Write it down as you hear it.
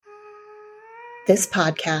This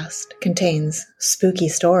podcast contains spooky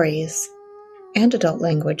stories and adult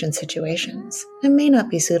language and situations and may not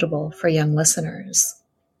be suitable for young listeners.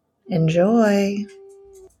 Enjoy!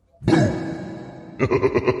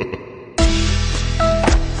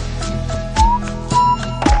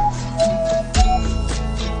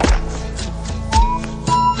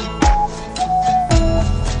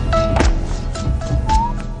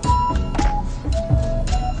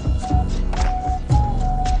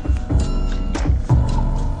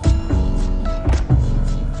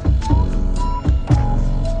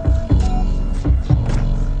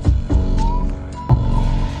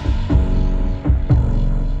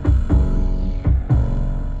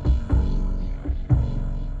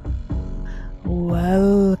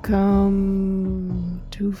 Welcome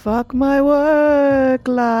to Fuck My Work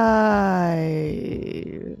Life.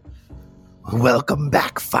 Welcome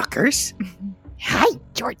back, fuckers. Hi,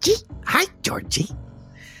 Georgie. Hi, Georgie.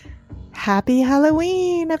 Happy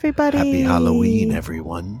Halloween, everybody. Happy Halloween,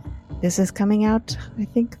 everyone. This is coming out, I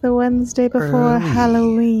think, the Wednesday before Early.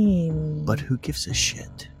 Halloween. But who gives a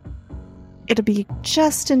shit? It'll be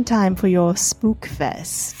just in time for your Spook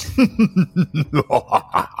Fest.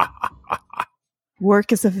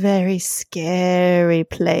 Work is a very scary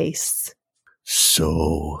place.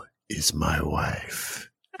 So is my wife.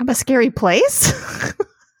 I'm a scary place?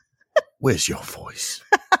 Where's your voice?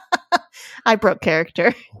 I broke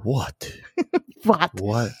character. What? What?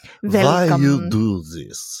 What? Welcome. Why you do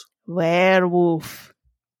this? Werewolf.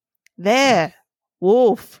 There.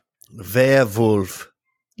 Wolf. Werewolf.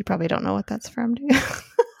 You probably don't know what that's from, do you?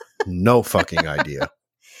 No fucking idea.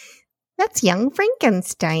 That's Young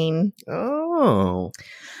Frankenstein. Oh.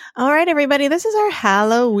 All right, everybody. This is our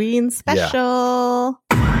Halloween special.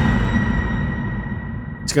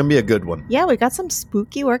 It's going to be a good one. Yeah, we got some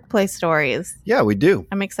spooky workplace stories. Yeah, we do.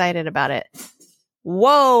 I'm excited about it.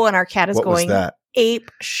 Whoa, and our cat is What was going that?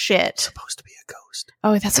 ape shit. It's supposed to be a ghost.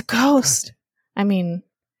 Oh, that's a ghost. I mean,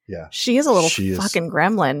 Yeah. she is a little She is. fucking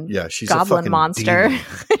gremlin. Yeah, she's Goblin a fucking monster. demon.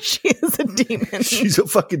 She is a demon. She's a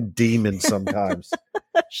fucking demon sometimes.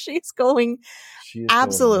 She's going She is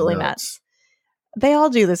absolutely going nuts. They all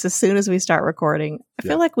do this as soon as we start recording. I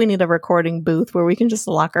feel Yeah. like we need a recording booth where we can just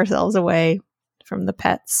lock ourselves away from the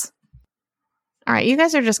pets. All right, you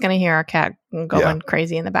guys are just going to hear our cat going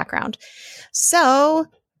crazy in the background. So,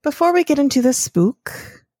 before we get into the spook,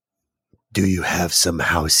 Do you have some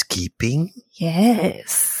housekeeping?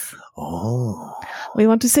 yes, Oh. we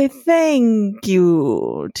want to say thank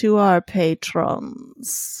you to our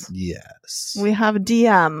patrons. Yes. We have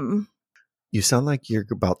DM. You sound like you're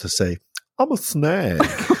about to say, I'm a snag.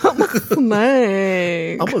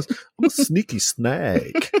 Snake. I'm a sneaky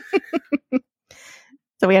snag.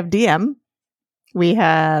 So we have DM. We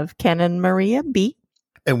have Ken and Maria B.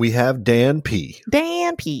 And we have Dan P.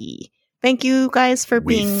 Dan P. Thank you guys for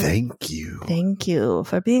We being. thank you. Thank you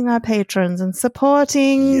for being our patrons and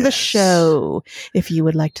supporting the Yes. show. If you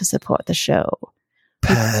would like to support the show.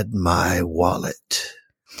 Pad my wallet.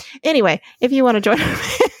 Anyway, if you want to join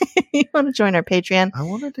our Patreon, I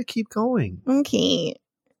wanted to keep going, okay,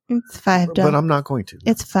 it's $5. but I'm not going to.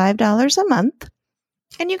 It's $5 a month,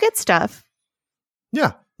 and you get stuff.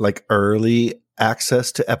 Yeah, like early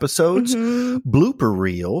access to episodes, Mhm. blooper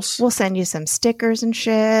reels. We'll send you some stickers and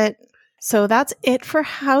shit. So that's it for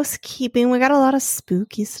housekeeping. We got a lot of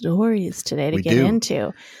spooky stories today to We get do.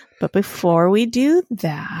 into. But before we do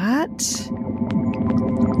that,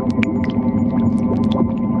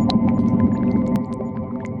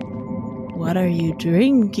 what are you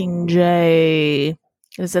drinking, Jay?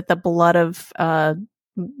 Is it the blood of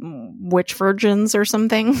witch virgins or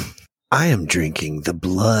something? I am drinking the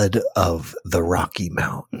blood of the Rocky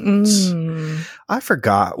Mountains. Mm. I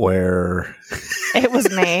forgot where It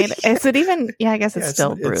was made. Is it even? Yeah, I guess it's Yeah,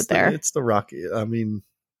 still brewed there. It's the Rocky. I mean,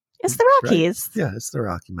 It's the Rockies. yeah, it's the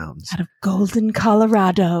Rocky Mountains. Out of Golden,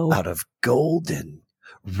 Colorado. Out of Golden,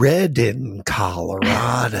 Redden,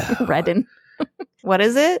 Colorado. Redden. What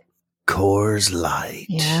is it? Coors Light.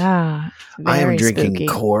 Yeah. I am very drinking spooky.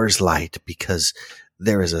 Coors Light because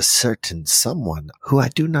there is a certain someone who I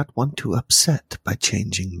do not want to upset by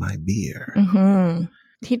changing my beer. Mhm.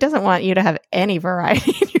 He doesn't want you to have any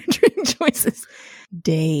variety in your drink choices.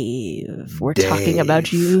 Dave. We're talking about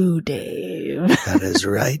Dave. you, Dave. That is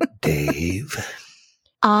right, Dave.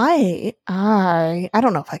 I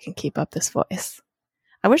don't know if I can keep up this voice.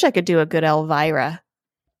 I wish I could do a good Elvira.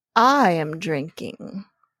 I am drinking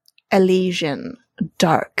Elysian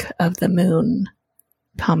Dark of the Moon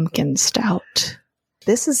Pumpkin Stout.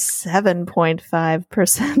 This is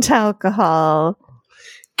 7.5% alcohol.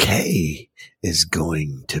 Kay is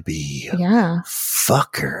going to be Yeah.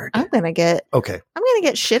 fuckered. I'm gonna get Okay.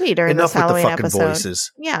 shitty during Enough this with the Halloween fucking episode.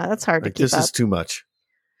 voices. Yeah, that's hard Like, to keep this up. is too much.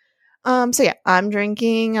 So yeah, I'm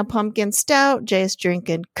drinking a pumpkin stout. Jay's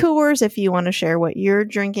drinking Coors. If you want to share what you're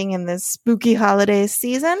drinking in this spooky holiday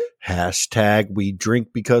season, Hashtag we drink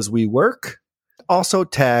because we work. Also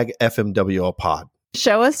tag FMWL pod.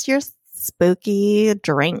 show us your spooky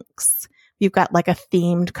drinks. You've got like a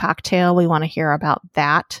themed cocktail. We want to hear about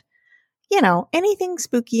that. You know, anything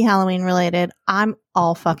spooky Halloween related. I'm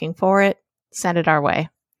all fucking for it. Send it our way.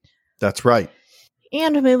 That's right.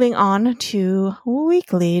 And moving on to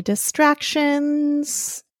weekly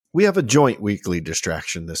distractions. We have a joint weekly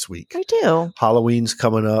distraction this week. We do. Halloween's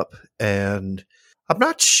coming up, and I'm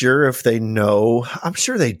not sure if they know. I'm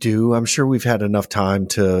sure they do. I'm sure we've had enough time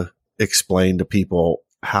to explain to people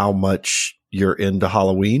how much you're into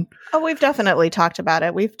Halloween. Oh, we've definitely talked about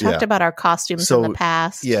it. We've talked Yeah. about our costumes So, in the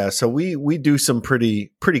past. Yeah, so we do some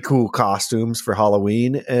pretty cool costumes for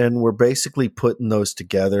Halloween, and we're basically putting those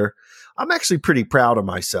together. I'm actually pretty proud of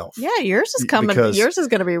myself. Yeah, yours is coming. Because Yours is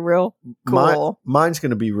going to be real cool. Mine's going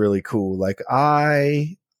to be really cool. Like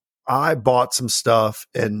I bought some stuff,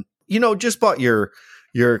 and just bought your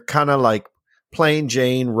kind of like plain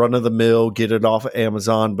Jane run of the mill, get it off of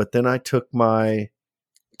Amazon. But then I took my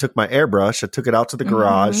airbrush, I took it out to the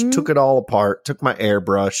garage, Mhm. took it all apart, took my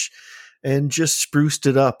airbrush, and just spruced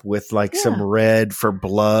it up with like some Yeah. red for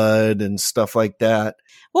blood and stuff like that.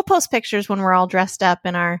 We'll post pictures when we're all dressed up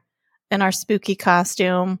in our spooky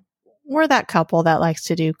costume. We're that couple that likes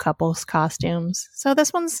to do couples costumes. So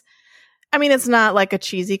this one's, I mean, it's not like a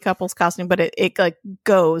cheesy couples costume, but it like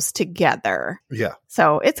goes together. Yeah.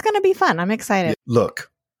 So it's going to be fun. I'm excited.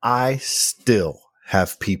 Look, I still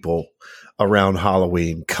have people around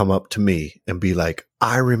Halloween come up to me and be like,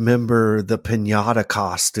 I remember the piñata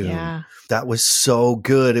costume. Yeah. That was so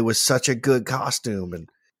good. It was such a good costume. And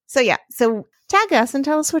So tag us and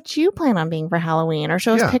tell us what you plan on being for Halloween, or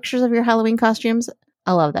show us Yeah. pictures of your Halloween costumes.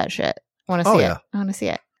 I love that shit. I want to Oh, see yeah. it. I want to see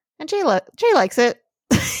it. And Jay likes it.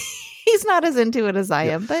 He's not as into it as I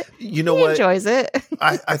am, but you know he what? enjoys it.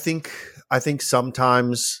 I think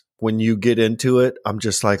sometimes when you get into it, I'm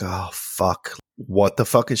just like, oh, fuck. What the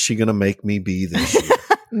fuck is she going to make me be this year?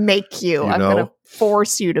 Make you. You I'm know? going to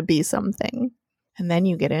force you to be something. And then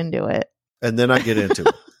you get into it. And then I get into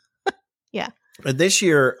it. Yeah. And this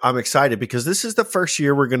year, I'm excited because this is the first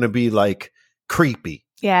year we're going to be like creepy,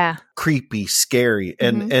 Yeah. scary.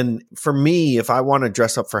 And Mhm. and for me, if I want to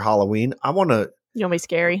dress up for Halloween, I want to You want to be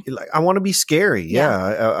scary? be scary.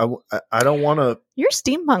 Yeah. I don't want to. Your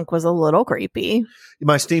steampunk was a little creepy.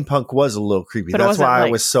 My steampunk was a little creepy. But it That's wasn't, why I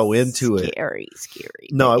like, was so into it. Scary.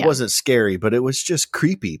 No, it Yeah. wasn't scary, but it was just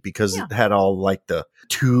creepy because Yeah. it had all like the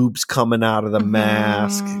tubes coming out of the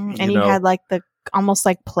mask. Mhm. And you had like the almost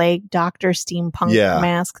like plague doctor steampunk Yeah.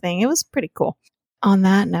 mask thing. It was pretty cool. On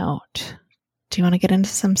that note, do you want to get into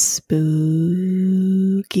some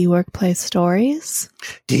spooky workplace stories?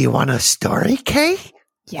 Do you want a story, Kay?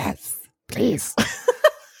 Yes, please.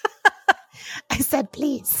 I said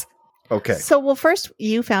please. Okay. So, well, first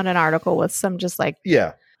you found an article with some just like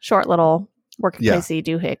Yeah. short little workplacey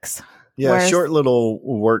doohicks. Yeah. Whereas- Short little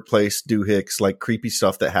workplace doohicks, like creepy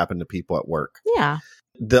stuff that happened to people at work. Yeah.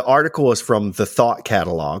 The article is from the Thought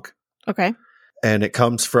Catalog, Okay. and it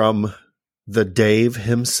comes from the Dave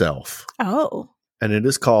himself, Oh, and it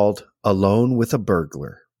is called Alone with a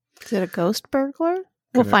Burglar. is it a ghost burglar?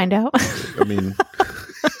 We'll Can I- find out. I mean,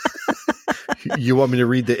 you want me to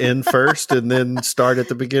read the end first and then start at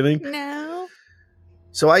the beginning? No.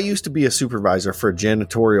 So I used to be a supervisor for a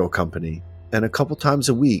janitorial company, and a couple times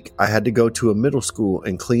a week I had to go to a middle school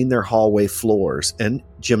and clean their hallway floors and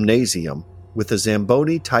gymnasium with a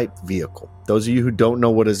Zamboni type vehicle. Those of you who don't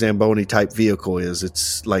know what a Zamboni type vehicle is,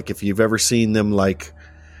 it's like if you've ever seen them like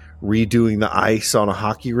redoing the ice on a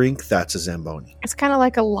hockey rink, that's a Zamboni. It's kind of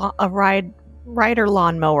like a rider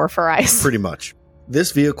lawnmower for ice. Pretty much.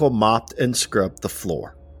 This vehicle mopped and scrubbed the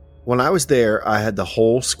floor. When I was there, I had the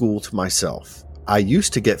whole school to myself. I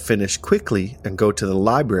used to get finished quickly and go to the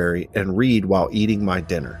library and read while eating my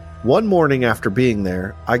dinner. One morning after being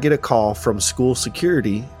there, I get a call from school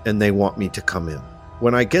security and they want me to come in.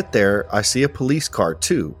 When I get there, I see a police car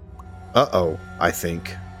too. Uh-oh, I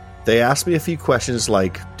think. They asked me a few questions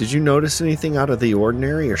like, did you notice anything out of the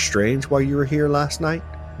ordinary or strange while you were here last night?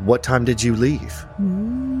 What time did you leave?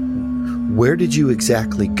 Where did you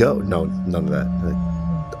exactly go? No, none of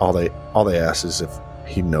that. All they asked is if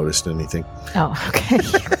he noticed anything. Oh, okay.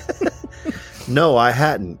 No, I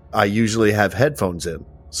hadn't. I usually have headphones in.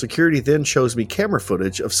 Security then shows me camera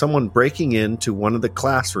footage of someone breaking into one of the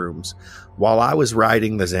classrooms while I was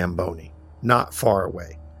riding the Zamboni, not far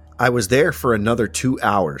away. I was there for another 2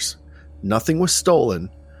 hours. Nothing was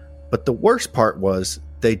stolen, but the worst part was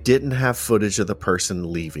they didn't have footage of the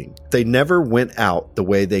person leaving. They never went out the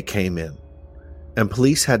way they came in, and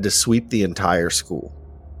police had to sweep the entire school.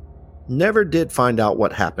 Never did find out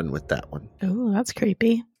what happened with that one. Oh, that's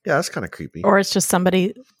creepy. Yeah, that's kind of creepy. Or it's just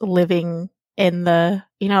somebody living in the,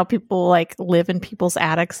 people like live in people's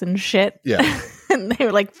attics and shit. Yeah. And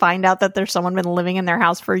they like find out that there's someone been living in their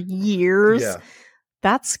house for years. Yeah.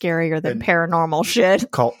 That's scarier than And paranormal shit.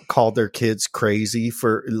 Called their kids crazy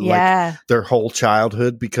for like their whole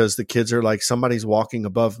childhood because the kids are like, somebody's walking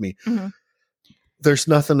above me. Mm-hmm. There's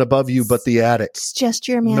nothing above you but the attic. It's just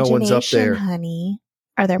your imagination, no one's up there, honey.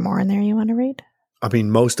 Are there more in there you want to read? I mean,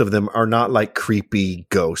 most of them are not like creepy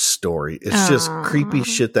ghost story. It's just creepy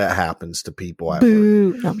shit that happens to people at work.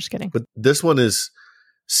 No, I'm just kidding. But this one is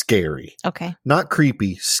scary. Okay. Not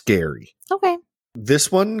creepy, scary. Okay.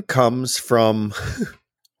 This one comes from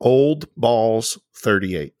Old Balls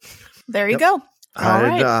 38. There you go.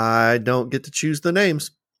 I don't get to choose the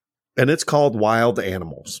names. And it's called Wild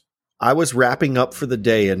Animals. I was wrapping up for the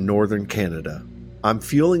day in northern Canada. I'm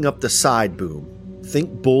fueling up the side boom.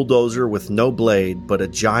 Think bulldozer with no blade, but a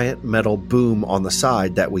giant metal boom on the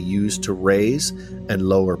side that we use to raise and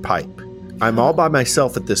lower pipe. I'm all by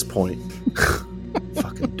myself at this point.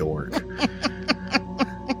 Fucking dork.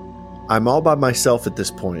 I'm all by myself at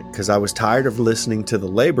this point because I was tired of listening to the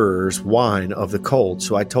laborers whine of the cold,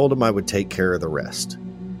 so I told them I would take care of the rest.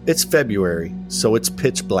 It's February, so it's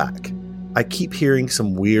pitch black. I keep hearing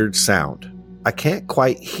some weird sound. I can't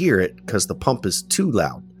quite hear it because the pump is too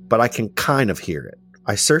loud, but I can kind of hear it.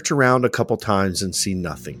 I search around a couple times and see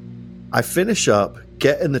nothing. I finish up,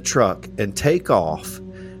 get in the truck, and take off,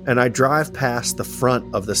 and I drive past the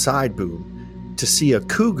front of the side boom to see a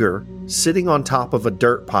cougar sitting on top of a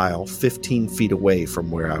dirt pile 15 feet away from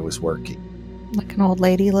where I was working. Like an old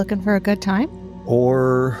lady looking for a good time?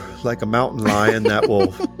 Or like a mountain lion that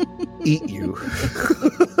will eat you.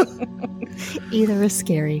 Either is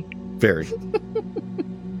scary. Very.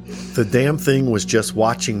 The damn thing was just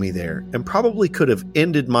watching me there and probably could have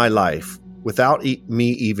ended my life without me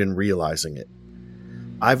even realizing it.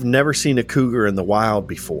 I've never seen a cougar in the wild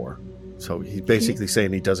before. So he's basically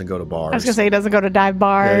saying he doesn't go to bars. I was going to say he doesn't go to dive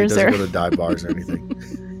bars. Yeah, he doesn't go to dive bars or anything.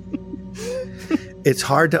 It's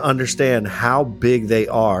hard to understand how big they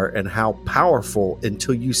are and how powerful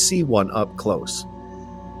until you see one up close.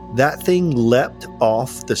 That thing leapt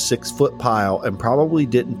off the 6-foot pile and probably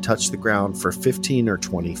didn't touch the ground for 15 or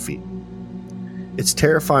 20 feet. It's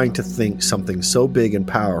terrifying to think something so big and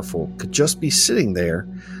powerful could just be sitting there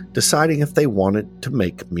deciding if they wanted to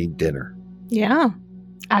make me dinner. Yeah.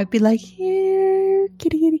 I'd be like, here,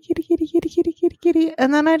 kitty, kitty, kitty, kitty, kitty, kitty, kitty, kitty,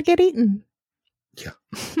 and then I'd get eaten. Yeah.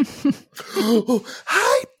 Oh,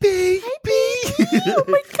 hi, baby. Oh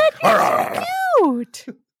my God, you're so cute.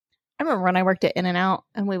 I remember when I worked at In-N-Out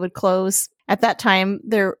and we would close. At that time,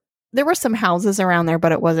 there were some houses around there,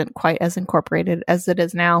 but it wasn't quite as incorporated as it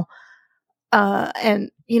is now. And,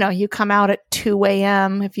 you come out at 2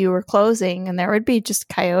 a.m. if you were closing, and there would be just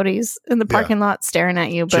coyotes in the parking lot staring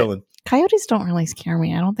at you. But chilling. Coyotes don't really scare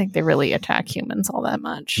me. I don't think they really attack humans all that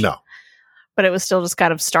much. No. But it was still just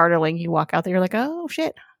kind of startling. You walk out there, you're like, oh,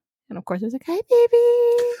 shit. And of course, it's like, hi, baby.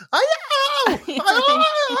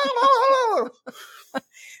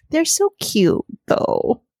 They're so cute,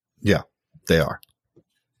 though. Yeah, they are.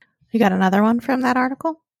 You got another one from that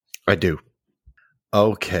article? I do.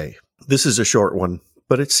 Okay. This is a short one,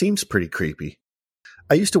 but it seems pretty creepy.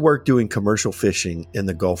 I used to work doing commercial fishing in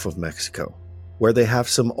the Gulf of Mexico, where they have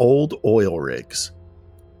some old oil rigs.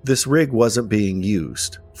 This rig wasn't being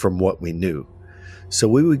used, from what we knew, so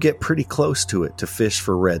we would get pretty close to it to fish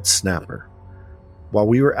for red snapper. While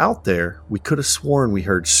we were out there, we could have sworn we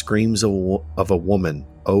heard screams of a woman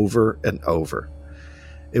over and over.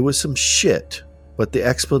 It was some shit, but the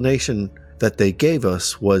explanation that they gave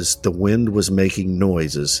us was the wind was making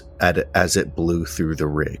noises as it blew through the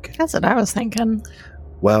rig. That's what I was thinking.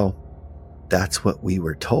 Well, that's what we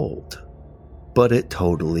were told. But it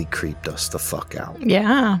totally creeped us the fuck out.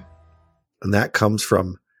 Yeah. And that comes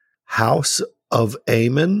from House of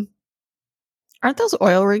Amen. Aren't those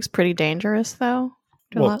oil rigs pretty dangerous, though?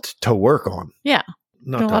 Well, to work on. Yeah.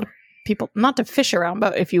 Not a lot of people, not to fish around,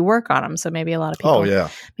 but if you work on them, so maybe a lot of people. Oh, yeah.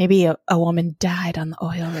 Maybe a woman died on the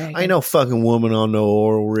oil rig. Ain't no fucking woman on no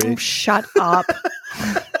oil rig. Oh, shut up.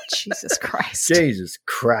 Jesus Christ. Jesus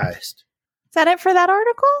Christ. Is that it for that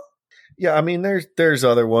article? Yeah, I mean, there's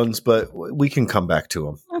other ones, but we can come back to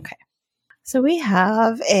them. Okay. So we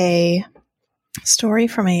have a story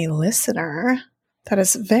from a listener that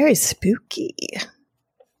is very spooky.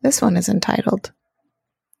 This one is entitled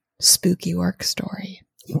Spooky Work Story.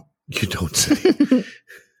 You don't say.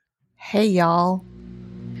 Hey, y'all.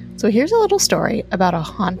 So here's a little story about a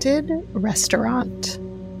haunted restaurant.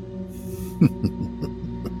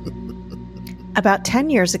 About 10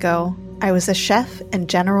 years ago, I was a chef and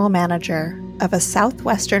general manager of a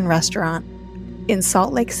southwestern restaurant in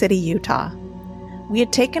Salt Lake City, Utah. We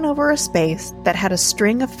had taken over a space that had a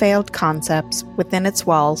string of failed concepts within its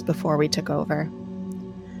walls before we took over.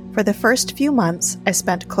 For the first few months, I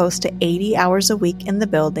spent close to 80 hours a week in the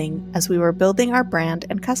building as we were building our brand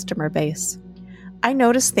and customer base. I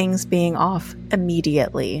noticed things being off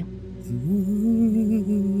immediately.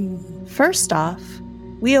 First off,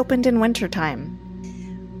 we opened in wintertime,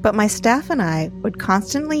 but my staff and I would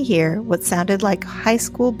constantly hear what sounded like high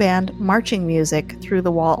school band marching music through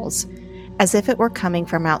the walls, as if it were coming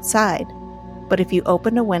from outside. But if you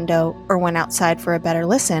opened a window or went outside for a better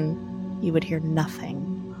listen, you would hear nothing.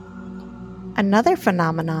 Another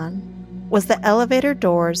phenomenon was the elevator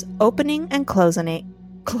doors opening and closing.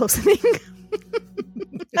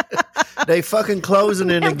 They fucking closing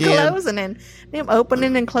in again. Them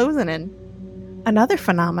opening and closing in. Another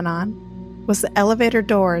phenomenon was the elevator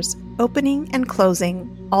doors opening and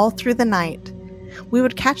closing all through the night. We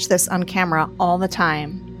would catch this on camera all the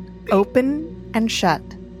time. Open and shut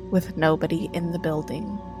with nobody in the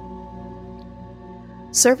building.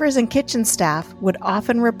 Servers and kitchen staff would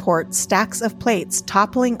often report stacks of plates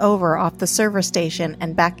toppling over off the server station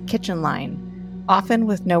and back kitchen line, often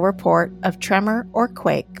with no report of tremor or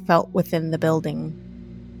quake felt within the building.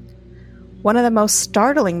 One of the most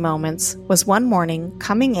startling moments was one morning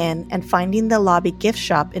coming in and finding the lobby gift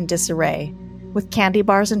shop in disarray, with candy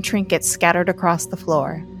bars and trinkets scattered across the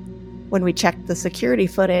floor. When we checked the security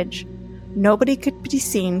footage, nobody could be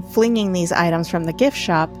seen flinging these items from the gift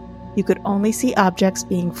shop. You could only see objects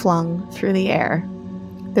being flung through the air.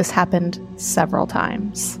 This happened several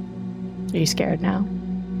times. Are you scared now?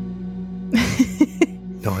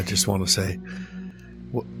 No, I just want to say,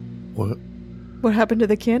 what? What happened to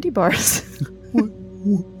the candy bars?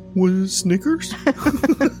 Was it Snickers?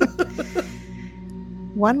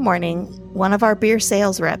 One morning, one of our beer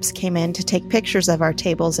sales reps came in to take pictures of our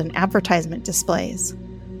tables and advertisement displays,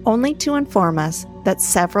 only to inform us that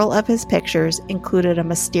several of his pictures included a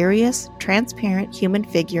mysterious, transparent human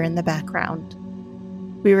figure in the background.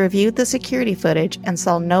 We reviewed the security footage and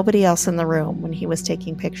saw nobody else in the room when he was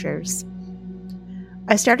taking pictures.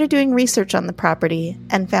 I started doing research on the property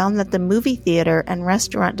and found that the movie theater and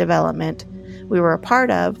restaurant development we were a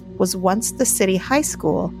part of was once the city high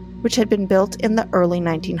school, which had been built in the early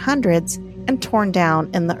 1900s and torn down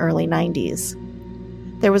in the early 90s.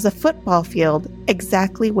 There was a football field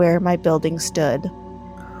exactly where my building stood.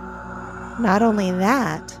 Not only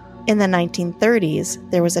that, in the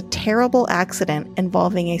 1930s, there was a terrible accident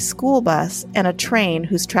involving a school bus and a train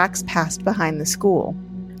whose tracks passed behind the school.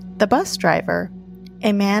 The bus driver,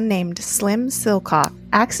 a man named Slim Silcock,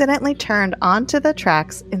 accidentally turned onto the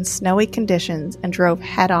tracks in snowy conditions and drove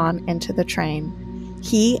head-on into the train.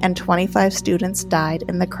 He and 25 students died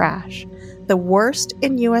in the crash, the worst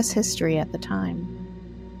in U.S. history at the time.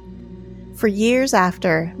 For years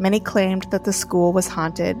after, many claimed that the school was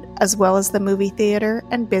haunted, as well as the movie theater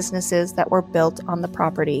and businesses that were built on the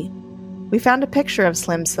property. We found a picture of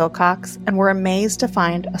Slim Silcox and were amazed to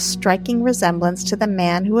find a striking resemblance to the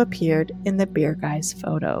man who appeared in the Beer Guys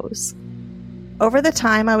photos. Over the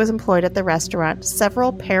time I was employed at the restaurant,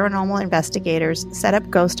 several paranormal investigators set up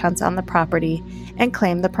ghost hunts on the property and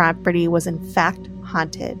claimed the property was in fact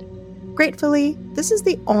haunted. Gratefully, this is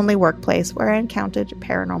the only workplace where I encountered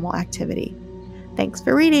paranormal activity. Thanks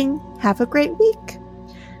for reading. Have a great week.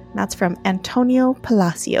 And that's from Antonio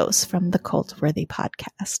Palacios from the Cultworthy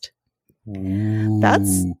podcast. Ooh.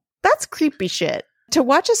 That's creepy shit. To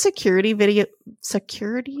watch a security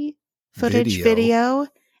footage video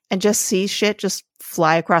and just see shit just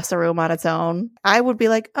fly across the room on its own, I would be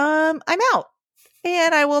like, I'm out.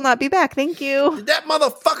 And I will not be back. Thank you. Did that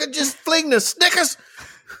motherfucker just fling the Snickers?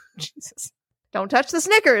 Jesus. Don't touch the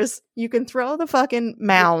Snickers. You can throw the fucking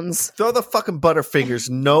mounds. Throw the fucking Butterfingers.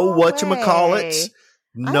 No whatchamacallits.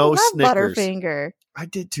 No I love Snickers. Butterfinger. I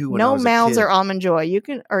did too when I No was mounds a kid. or Almond Joy. You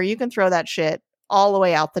can throw that shit all the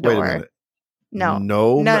way out the Wait door. a minute. No.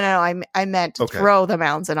 No. I meant Okay. throw the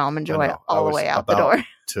mounds and Almond Joy I all the was way out the about door.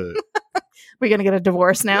 to We're going to get a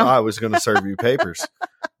divorce now? I was going to serve you papers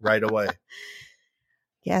right away.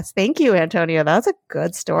 Yes. Thank you, Antonio. That was a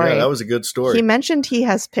good story. Yeah, that was a good story. He mentioned he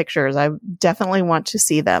has pictures. I definitely want to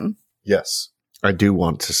see them. Yes, I do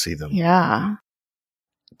want to see them. Yeah.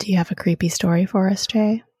 Do you have a creepy story for us,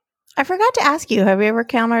 Jay? I forgot to ask you, have you ever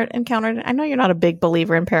encountered, I know you're not a big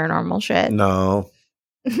believer in paranormal shit. No.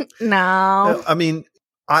 No. I mean,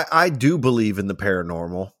 I do believe in the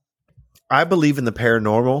paranormal. I believe in the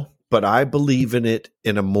paranormal, but I believe in it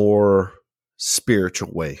in a more spiritual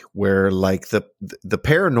way, where like the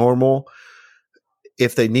paranormal,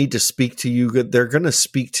 if they need to speak to you, they're going to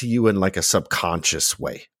speak to you in like a subconscious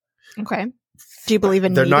way. Okay. Do you believe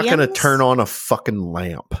in They're mediums? not going to turn on a fucking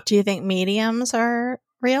lamp. Do you think mediums are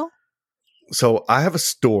real? So I have a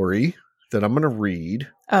story that I'm going to read.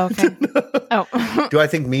 Oh, okay. Oh. Do I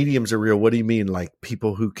think mediums are real? What do you mean? Like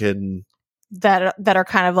people who can... that are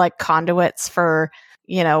kind of like conduits for,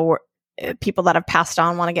 you know, people that have passed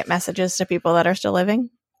on want to get messages to people that are still living?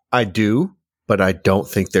 I do, but I don't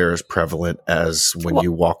think they're as prevalent as when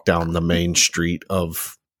you walk down the main street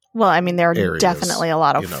of... Well, I mean, there are areas, definitely a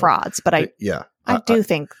lot of frauds, but I do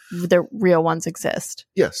think the real ones exist.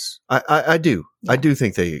 Yes, I do. Yeah. I do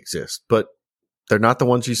think they exist, but they're not the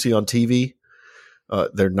ones you see on TV.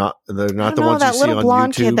 They're not the ones you see on YouTube. That little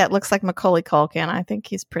blonde kid that looks like Macaulay Culkin, I think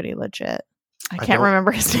he's pretty legit. I can't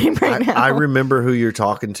remember his name now. I remember who you're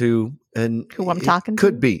talking to, and who I'm talking to.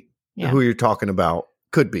 Could be who you're talking about.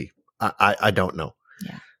 Could be. I don't know.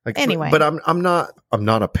 Yeah. Like, anyway, but I'm not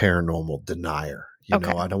a paranormal denier. You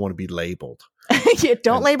know, I don't want to be labeled. You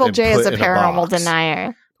don't label Jay as a paranormal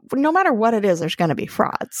denier. No matter what it is, there's going to be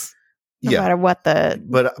frauds. No matter what the.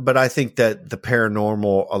 But I think that the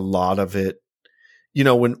paranormal, a lot of it, you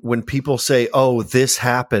know, when people say, "Oh, this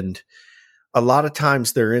happened," a lot of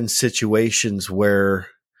times they're in situations where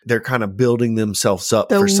they're kind of building themselves up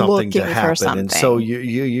for something to happen, and so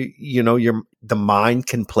you know, the mind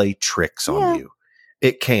can play tricks on you.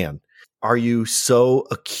 It can. Are you so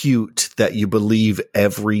acute that you believe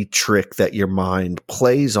every trick that your mind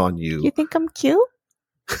plays on you? You think I'm cute?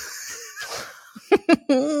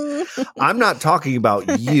 I'm not talking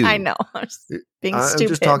about you. I know. I'm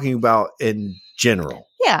just talking about in general.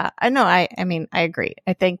 Yeah, I know. I mean, I agree.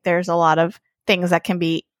 I think there's a lot of things that can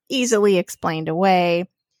be easily explained away,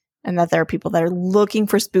 and that there are people that are looking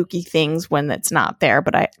for spooky things when it's not there.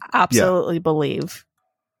 But I absolutely believe.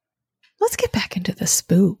 Let's get back into the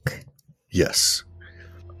spook. Yes.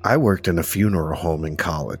 I worked in a funeral home in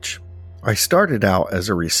college. I started out as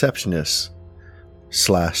a receptionist /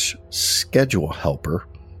 schedule helper.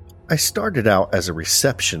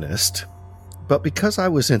 But because I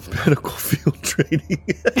was in medical field training...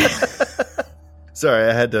 Sorry,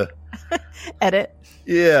 I had to... Edit.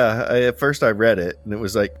 Yeah, at first I read it, and it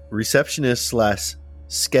was like receptionist /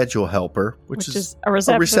 schedule helper, which is a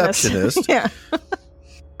receptionist. Yeah.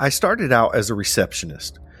 I started out as a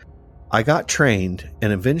receptionist. I got trained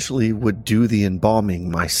and eventually would do the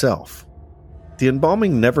embalming myself. The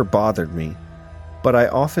embalming never bothered me, but I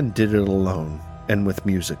often did it alone and with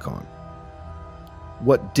music on.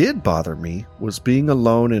 What did bother me was being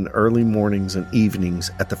alone in early mornings and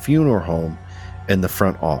evenings at the funeral home and the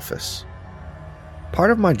front office.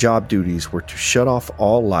 Part of my job duties were to shut off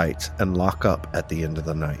all lights and lock up at the end of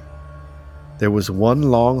the night. There was one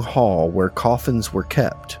long hall where coffins were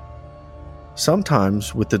kept.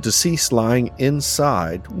 Sometimes with the deceased lying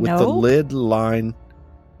inside with the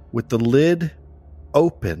lid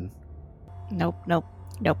open. Nope.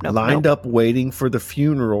 Lined up waiting for the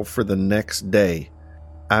funeral for the next day.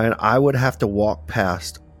 And I would have to walk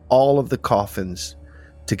past all of the coffins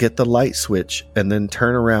to get the light switch and then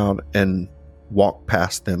turn around and walk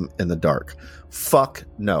past them in the dark. Fuck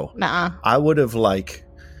no. Nuh-uh. I would have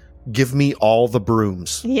give me all the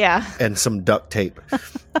brooms. Yeah. And some duct tape.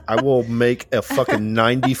 I will make a fucking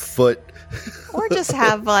 90-foot. Or just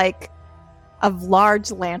have a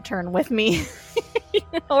large lantern with me.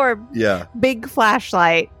 Or big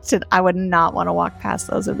flashlight. I would not want to walk past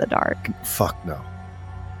those in the dark. Fuck no.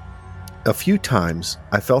 A few times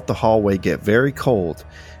I felt the hallway get very cold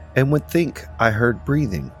and would think I heard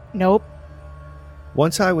breathing. Nope.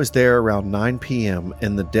 Once I was there around 9 p.m.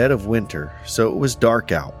 in the dead of winter, so it was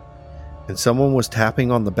dark out, and someone was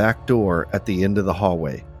tapping on the back door at the end of the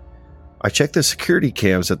hallway. I checked the security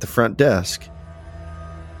cams at the front desk,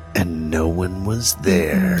 and no one was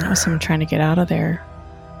there. That was someone trying to get out of there.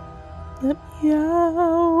 Let me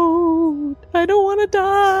out. I don't want to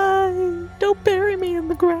die. Don't bury me in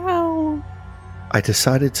the ground. I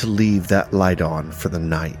decided to leave that light on for the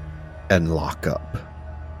night and lock up.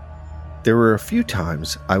 There were a few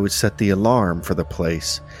times I would set the alarm for the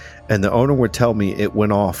place, and the owner would tell me it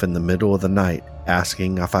went off in the middle of the night,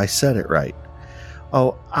 asking if I said it right.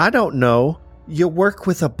 Oh, I don't know. You work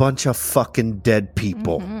with a bunch of fucking dead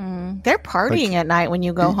people. Mm-hmm. They're partying at night when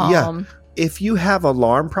you go home. Yeah. If you have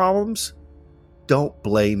alarm problems, don't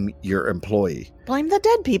blame your employee. Blame the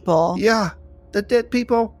dead people. Yeah. The dead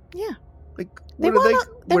people. Yeah. What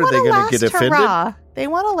are they going to get offended? Hurrah. They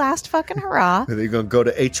want a last fucking hurrah. Are they going to go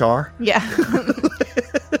to HR? Yeah.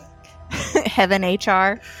 Heaven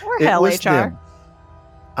HR or It Hell was HR. them.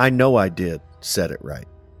 I know I did, said it right.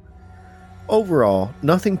 Overall,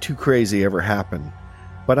 nothing too crazy ever happened,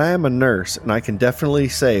 but I am a nurse and I can definitely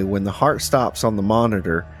say when the heart stops on the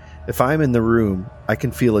monitor, if I'm in the room, I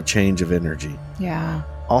can feel a change of energy. Yeah.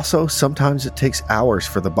 Also, sometimes it takes hours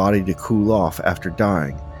for the body to cool off after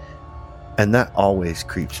dying, and that always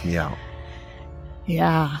creeps me out,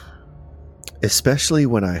 Yeah. especially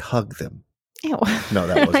when I hug them. Ew. No,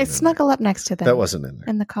 that wasn't I in snuggle up next to them. That wasn't in there.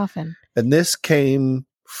 in the coffin. And this came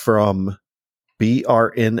from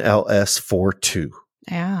BRNLS42.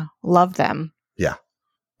 Yeah. Love them. Yeah.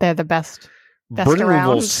 They're the best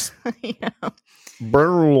around. Yeah.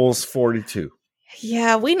 Bernals 42.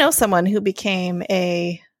 Yeah, we know someone who became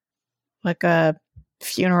a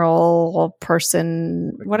funeral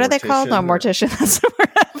person. What are they called? No, mortician. That's the word.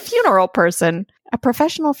 A funeral person, a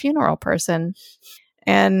professional funeral person,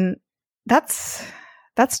 and that's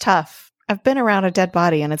tough. I've been around a dead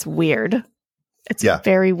body, and it's weird. It's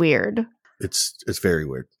very weird. It's very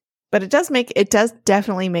weird. But it does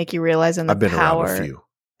definitely make you realize I've been around a few.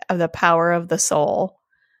 Of the power of the soul.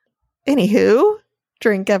 Anywho,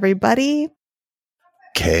 drink everybody.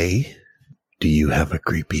 Kay, do you have a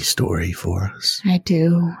creepy story for us? I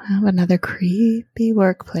do have another creepy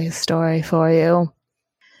workplace story for you.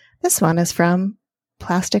 This one is from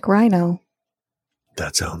Plastic Rhino.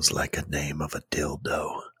 That sounds like a name of a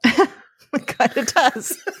dildo. It kind of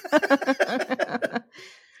does.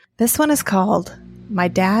 This one is called My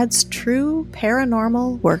Dad's True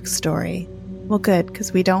Paranormal Work Story. Well, good,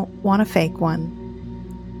 because we don't want a fake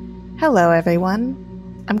one. Hello, everyone.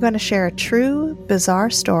 I'm going to share a true, bizarre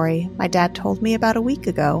story my dad told me about a week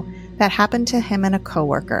ago that happened to him and a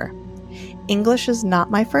coworker. English is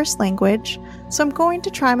not my first language, so I'm going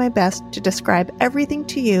to try my best to describe everything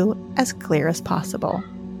to you as clear as possible.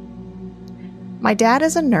 My dad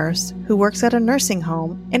is a nurse who works at a nursing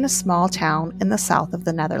home in a small town in the south of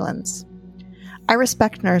the Netherlands. I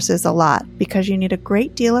respect nurses a lot because you need a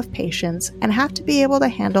great deal of patience and have to be able to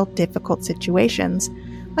handle difficult situations,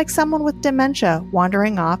 like someone with dementia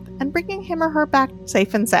wandering off and bringing him or her back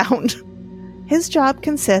safe and sound. His job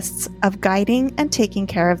consists of guiding and taking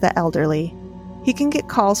care of the elderly. He can get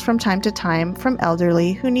calls from time to time from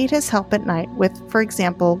elderly who need his help at night with, for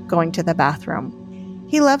example, going to the bathroom.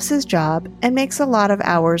 He loves his job and makes a lot of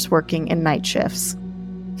hours working in night shifts.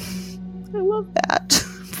 I love that.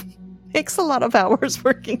 Makes a lot of hours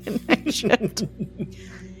working in night shift.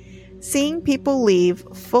 Seeing people leave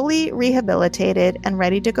fully rehabilitated and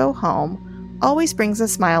ready to go home always brings a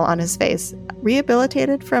smile on his face.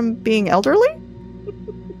 Rehabilitated from being elderly?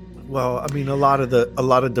 Well, I mean, a lot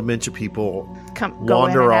of dementia people Go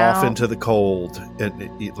wander off out. into the cold,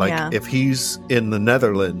 and if he's in the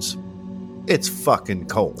Netherlands, it's fucking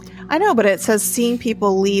cold. I know, but it says seeing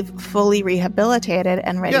people leave fully rehabilitated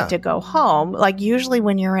and ready to go home. Like usually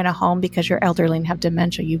when you're in a home because you're elderly and have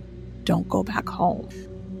dementia, you don't go back home.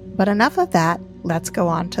 But enough of that, let's go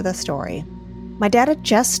on to the story. My dad had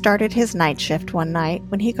just started his night shift one night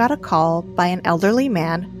when he got a call by an elderly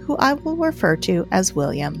man who I will refer to as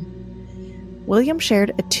William. William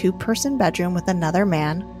shared a 2-person bedroom with another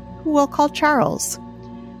man who we'll call Charles.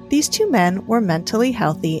 These 2 men were mentally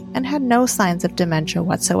healthy and had no signs of dementia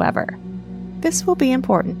whatsoever. This will be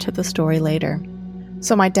important to the story later.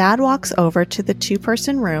 So my dad walks over to the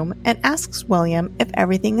 2-person room and asks William if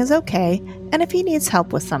everything is okay and if he needs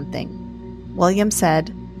help with something. William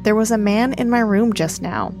said, "There was a man in my room just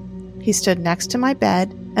now. He stood next to my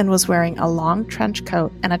bed and was wearing a long trench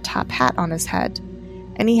coat and a top hat on his head.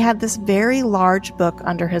 And he had this very large book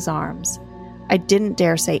under his arms. I didn't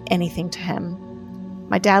dare say anything to him."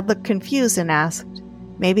 My dad looked confused and asked,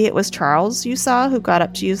 "Maybe it was Charles you saw who got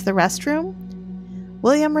up to use the restroom?"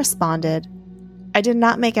 William responded, "I did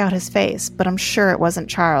not make out his face, but I'm sure it wasn't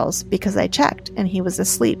Charles because I checked and he was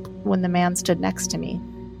asleep when the man stood next to me."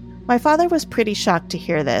 My father was pretty shocked to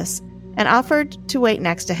hear this and offered to wait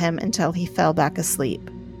next to him until he fell back asleep.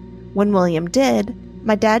 When William did,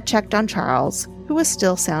 my dad checked on Charles, who was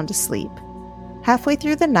still sound asleep. Halfway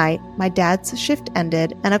through the night, my dad's shift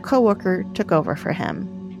ended and a coworker took over for him.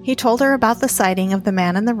 He told her about the sighting of the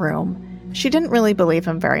man in the room. She didn't really believe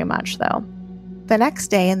him very much, though. The next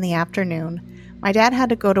day in the afternoon, my dad had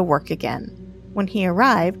to go to work again. When he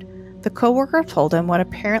arrived, the coworker told him what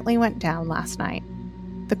apparently went down last night.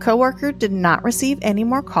 The coworker did not receive any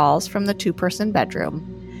more calls from the 2-person bedroom.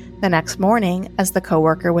 The next morning, as the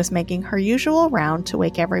coworker was making her usual round to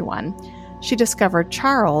wake everyone, she discovered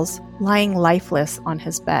Charles lying lifeless on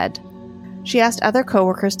his bed. She asked other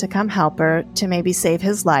coworkers to come help her to maybe save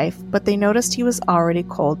his life, but they noticed he was already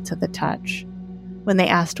cold to the touch. When they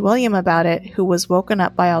asked William about it, who was woken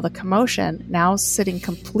up by all the commotion, now sitting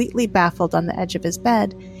completely baffled on the edge of his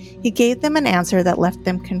bed, he gave them an answer that left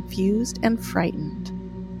them confused and frightened.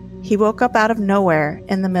 He woke up out of nowhere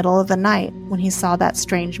in the middle of the night when he saw that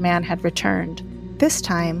strange man had returned. This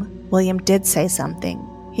time, William did say something.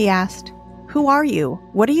 He asked, "Who are you?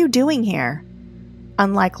 What are you doing here?"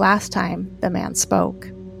 Unlike last time, the man spoke.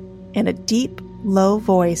 In a deep, low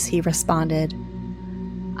voice, he responded,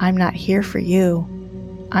 "I'm not here for you.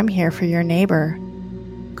 I'm here for your neighbor.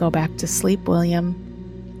 Go back to sleep, William."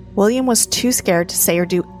 William was too scared to say or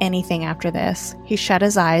do anything after this. He shut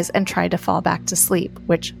his eyes and tried to fall back to sleep,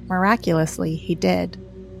 which, miraculously, he did.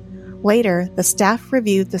 Later, the staff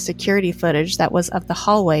reviewed the security footage that was of the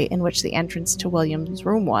hallway in which the entrance to William's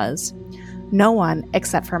room was. No one,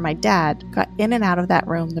 except for my dad, got in and out of that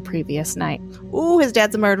room the previous night. Ooh, his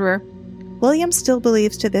dad's a murderer. William still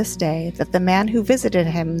believes to this day that the man who visited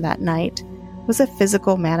him that night was a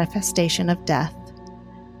physical manifestation of death.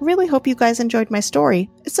 Really hope you guys enjoyed my story.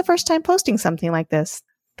 It's the first time posting something like this.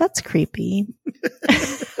 That's creepy.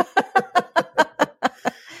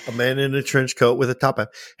 A man in a trench coat with a top hat.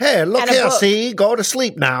 Hey, look And a here, book. see? Go to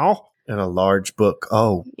sleep now. And a large book.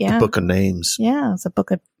 Oh, Yeah. the book of names. Yeah, it's a book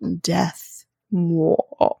of death.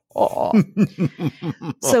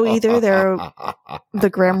 So either the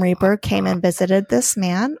Grim Reaper came and visited this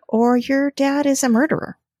man, or your dad is a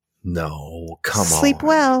murderer. No, come on. Sleep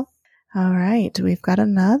well. All right, we've got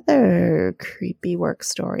another creepy work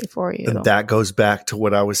story for you. And that goes back to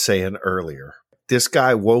what I was saying earlier. This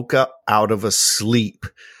guy woke up out of a sleep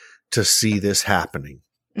to see this happening.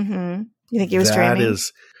 Mm-hmm. You think he was That dreaming?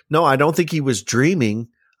 No, I don't think he was dreaming.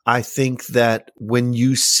 I think that when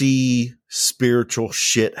you see spiritual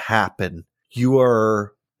shit happen, you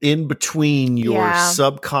are in between your Yeah.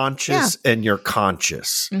 subconscious and your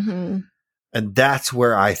conscious. Mm-hmm. And that's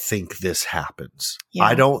where I think this happens. Yeah.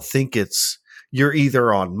 I don't think you're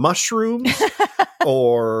either on mushrooms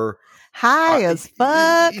or High as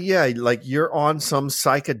fuck. Yeah, like you're on some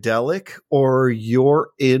psychedelic or you're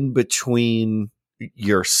in between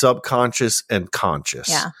your subconscious and conscious.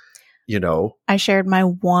 Yeah. You know? I shared my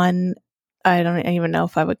one, I don't even know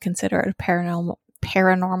if I would consider it a paranormal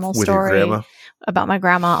With story your grandma. about my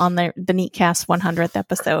grandma on the Neatcast 100th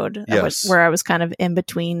episode. Yes. Where I was kind of in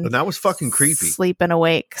between And that was fucking creepy. sleep and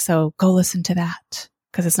awake. So go listen to that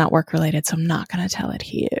because it's not work related. So I'm not going to tell it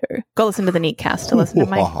here. Go listen to the Neatcast to listen to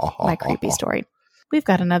my creepy story. We've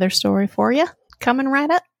got another story for you coming right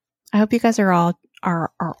up. I hope you guys are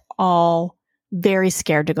all very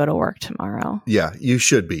scared to go to work tomorrow. Yeah, you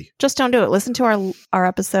should be. Just don't do it. Listen to our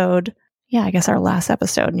episode. Yeah, I guess our last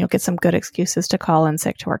episode, and you'll get some good excuses to call in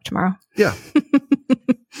sick to work tomorrow. Yeah.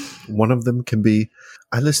 One of them can be,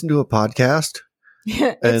 I listen to a podcast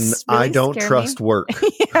and It's I really don't scared trust me. work.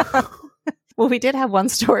 Yeah. Well, we did have one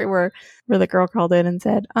story where the girl called in and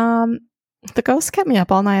said, the ghost kept me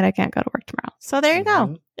up all night. I can't go to work tomorrow. So there you Mhm.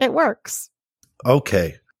 go. It works.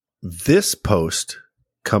 Okay. This post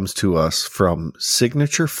comes to us from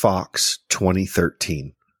Signature Fox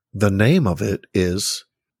 2013. The name of it is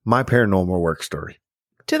My Paranormal Work Story.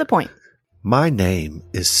 To the point. My name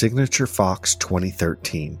is Signature Fox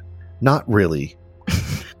 2013. Not really.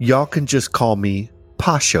 Y'all can just call me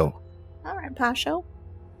Pasho. All right, Pasho.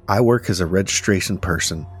 I work as a registration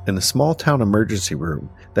person in a small town emergency room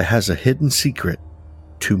that has a hidden secret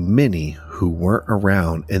to many who weren't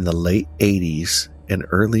around in the late 80s and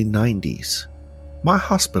early 90s. My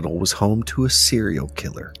hospital was home to a serial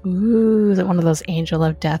killer. Ooh, is it one of those angel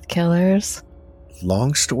of death killers?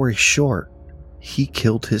 Long story short, he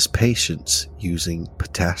killed his patients using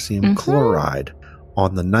potassium Mhm. chloride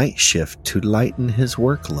on the night shift to lighten his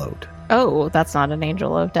workload. Oh, that's not an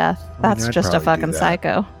angel of death. That's I'd just a probably do fucking that.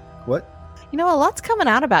 psycho. What? You know, a lot's coming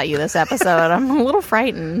out about you this episode. I'm a little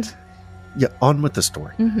frightened. Yeah, on with the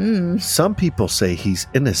story. Mm-hmm. Some people say he's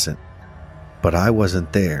innocent, but I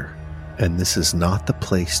wasn't there, and this is not the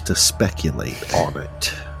place to speculate on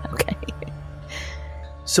it. Okay.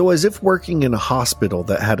 So, as if working in a hospital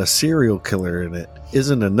that had a serial killer in it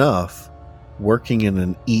isn't enough, working in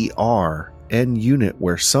an ER and unit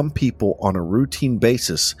where some people on a routine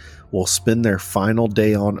basis will spend their final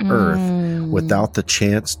day on Earth without the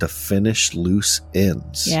chance to finish loose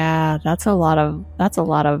ends. Yeah, that's a lot of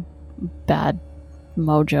bad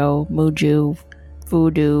mojo,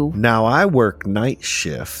 voodoo. Now, I work night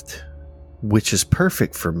shift, which is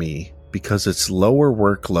perfect for me because it's lower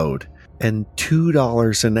workload and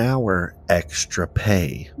 $2 an hour extra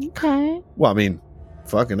pay. Okay. Well, I mean,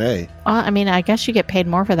 fucking A. I mean, I guess you get paid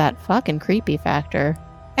more for that fucking creepy factor.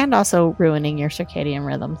 And also ruining your circadian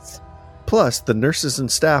rhythms. Plus, the nurses and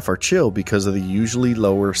staff are chill because of the usually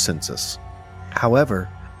lower census. However,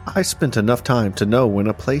 I spent enough time to know when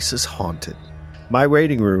a place is haunted. My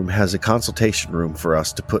waiting room has a consultation room for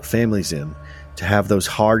us to put families in to have those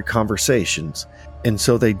hard conversations, and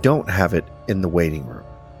so they don't have it in the waiting room.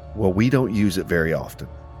 Well, we don't use it very often,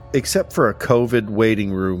 except for a COVID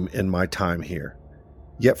waiting room in my time here.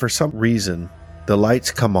 Yet for some reason, the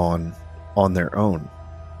lights come on their own.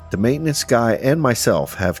 The maintenance guy and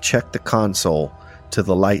myself have checked the console to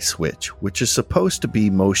the light switch, which is supposed to be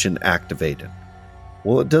motion activated.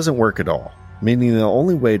 Well, it doesn't work at all, meaning the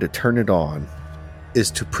only way to turn it on is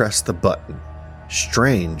to press the button.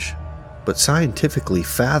 Strange, but scientifically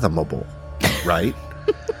fathomable, right?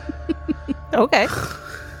 Okay.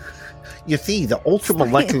 You see, the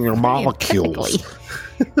ultramolecular molecules.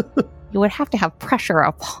 You would have to have pressure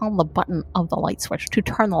upon the button of the light switch to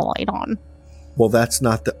turn the light on. Well, that's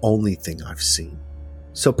not the only thing I've seen.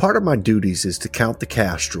 So part of my duties is to count the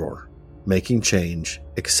cash drawer, making change,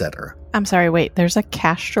 etc. I'm sorry, wait, there's a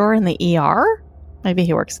cash drawer in the ER? Maybe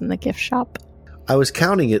he works in the gift shop. I was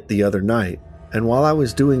counting it the other night, and while I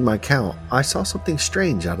was doing my count, I saw something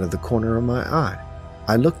strange out of the corner of my eye.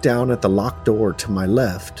 I looked down at the locked door to my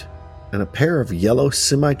left, and a pair of yellow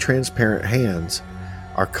semi-transparent hands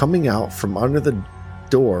are coming out from under the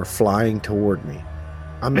door, flying toward me.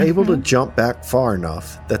 I'm able to jump back far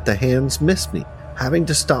enough that the hands miss me, having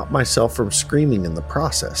to stop myself from screaming in the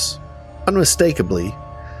process. Unmistakably,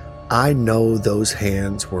 I know those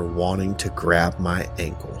hands were wanting to grab my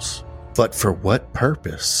ankles. But for what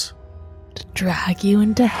purpose? To drag you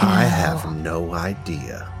into hell. I have no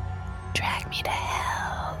idea. Drag me to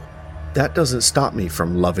hell. That doesn't stop me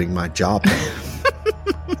from loving my job.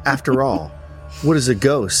 After all, what is a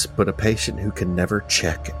ghost but a patient who can never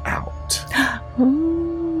check out?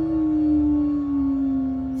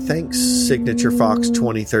 Thanks, Signature Fox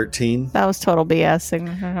 2013. That was total BS.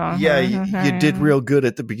 Signature. Yeah, you did real good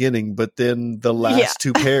at the beginning, but then the last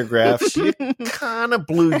two paragraphs, you kind of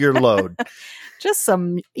blew your load. Just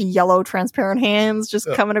some yellow transparent hands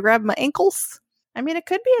just coming to grab my ankles. I mean, it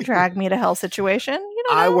could be a drag me to hell situation. You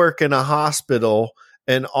know, I work in a hospital,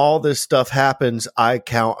 and all this stuff happens. I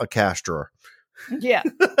count a cash drawer. Yeah.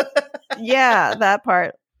 Yeah, that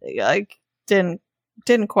part like didn't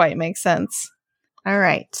quite make sense. All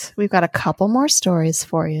right. We've got a couple more stories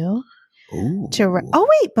for you. Ooh. Oh,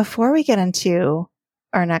 wait. Before we get into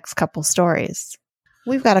our next couple stories,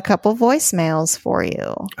 we've got a couple voicemails for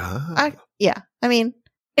you. Yeah. I mean,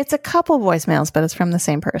 it's a couple voicemails, but it's from the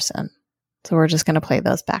same person. So we're just going to play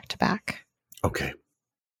those back to back. Okay.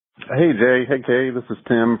 Hey, Jay. Hey, Kay. This is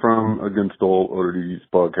Tim from Against All Oddities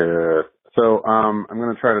podcast. So I'm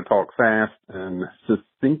going to try to talk fast and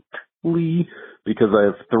succinctly because I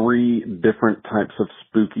have 3 different types of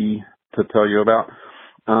spooky to tell you about.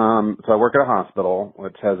 So I work at a hospital,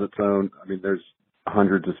 which has its own, I mean, there's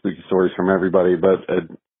hundreds of spooky stories from everybody, but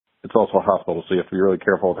it's also a hospital, so you have to be really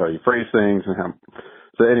careful with how you phrase things.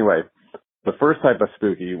 So anyway, the first type of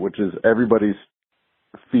spooky, which is everybody's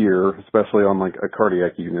fear, especially on like a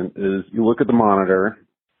cardiac unit, is you look at the monitor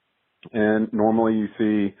and normally you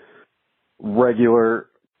see regular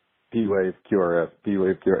P-wave, QRS,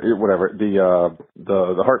 P-wave, QRS, whatever,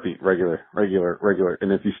 the heartbeat, regular.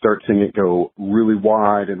 And if you start seeing it go really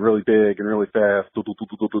wide and really big and really fast, it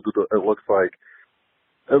looks like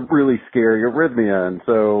a really scary arrhythmia. And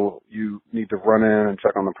so you need to run in and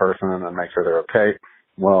check on the person and make sure they're okay.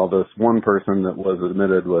 Well, this one person that was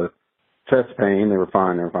admitted with chest pain, they were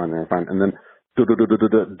fine. And then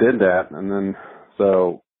did that. And then,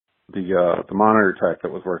 so the monitor tech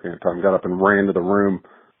that was working at the time got up and ran to the room,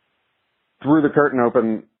 threw the curtain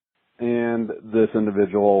open, and this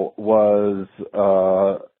individual was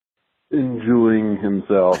enjoying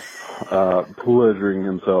himself, pleasuring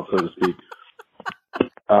himself, so to speak.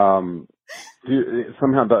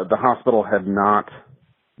 Somehow the hospital had not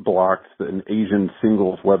blocked an Asian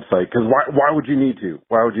singles website, because why would you need to?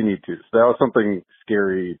 Why would you need to? So that was something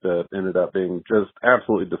scary that ended up being just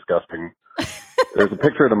absolutely disgusting. There's a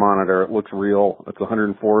picture of the monitor. It looks real. It's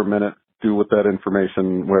 104 minutes. Do with that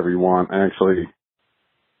information whatever you want. I actually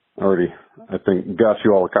already, I think, got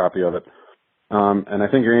you all a copy of it. And I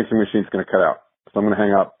think your answering machine's going to cut out. So I'm going to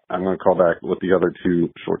hang up. I'm going to call back with the other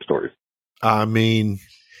 2 short stories. I mean,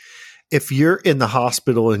 if you're in the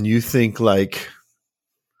hospital and you think like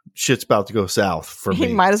shit's about to go south for me,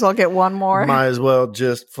 you might as well get one more. Might as well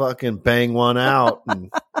just fucking bang one out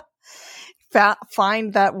and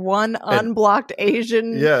find that one unblocked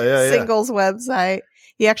Asian singles website.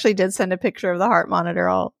 He actually did send a picture of the heart monitor.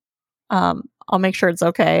 I'll make sure it's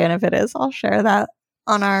okay, and if it is, I'll share that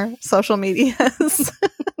on our social medias.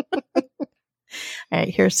 All right,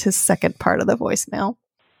 here's his second part of the voicemail.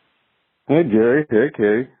 Hey, Jerry. Hey,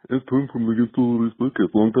 Kay. It's Tim from the Against All Oddities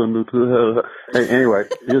podcast. Long time no tell. Hey, anyway,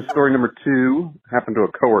 here's story number 2. Happened to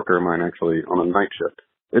a coworker of mine, actually, on a night shift.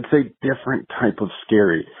 It's a different type of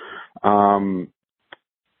scary. So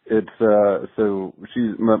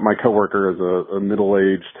my coworker is a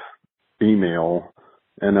middle-aged female,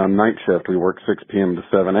 and on night shift we work 6 p.m. to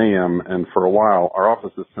 7 a.m. And for a while our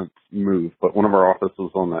office has since moved, but one of our offices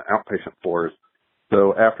was on the outpatient floors.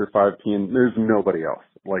 So after 5 p.m. there's nobody else.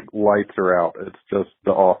 Like, lights are out. It's just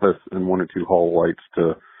the office and 1 or 2 hall lights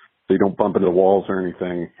so you don't bump into the walls or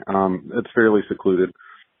anything. It's fairly secluded.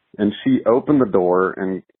 And she opened the door,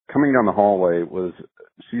 and coming down the hallway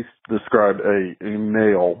she described a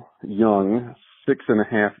male, young,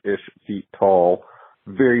 6.5-ish feet tall,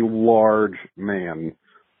 very large man,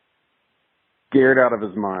 scared out of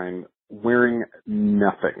his mind, wearing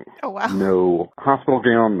nothing. Oh, wow. No hospital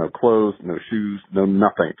gown, no clothes, no shoes, no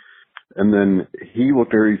nothing. And then he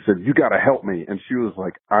looked at her, he said, "You got to help me." And she was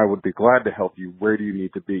like, "I would be glad to help you. Where do you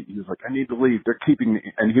need to be?" He was like, "I need to leave. They're keeping me."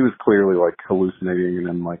 And he was clearly like hallucinating and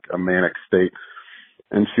in like a manic state.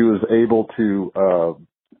 And she was able to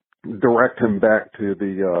direct him back to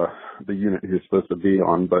the unit he was supposed to be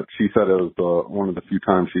on. But she said it was one of the few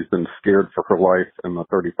times she's been scared for her life in the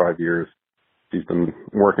 35 years she's been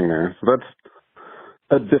working there. So that's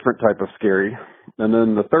a different type of scary. And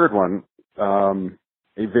then the third one,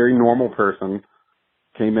 a very normal person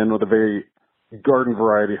came in with a very garden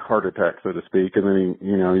variety heart attack, so to speak. And then,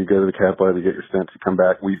 you go to the cath lab, you get your stents, you come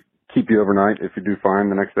back. We keep you overnight. If you do fine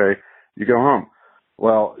the next day, you go home.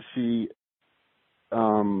 Well, she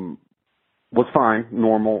was fine,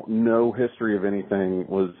 normal, no history of anything,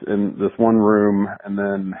 was in this one room. And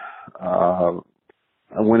then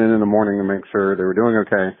I went in the morning to make sure they were doing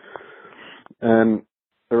okay. And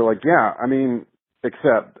they were like, yeah,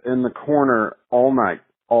 except in the corner all night,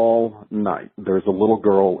 there's a little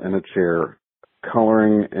girl in a chair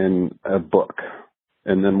coloring in a book.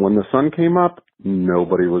 And then when the sun came up,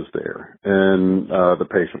 nobody was there. And the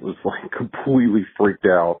patient was like completely freaked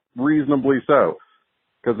out, reasonably so,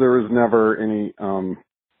 because there was never any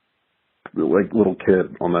like little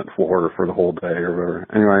kid on that floor for the whole day or whatever.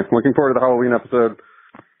 Anyway, looking forward to the Halloween episode.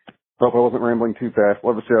 Hope I wasn't rambling too fast.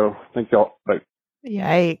 Love the show. Thanks, y'all. Bye.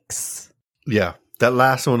 Yikes. Yeah, that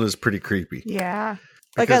last one is pretty creepy. Yeah.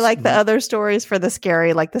 Like, I like the other stories for the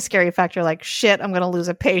scary, like the scary factor, like, shit, I'm going to lose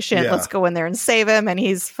a patient. Yeah. Let's go in there and save him. And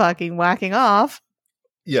he's fucking whacking off.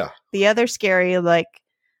 Yeah. The other scary, like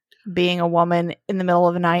being a woman in the middle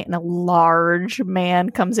of the night and a large man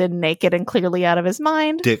comes in naked and clearly out of his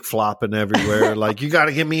mind. Dick flopping everywhere. Like, you got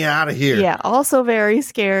to get me out of here. Yeah. Also very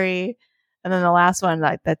scary. And then the last one,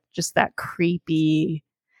 like that creepy,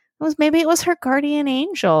 maybe it was her guardian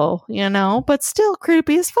angel, but still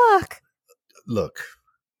creepy as fuck. Look.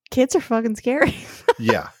 Kids are fucking scary.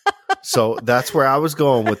 Yeah. So that's where I was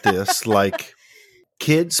going with this. Like,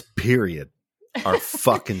 kids, period, are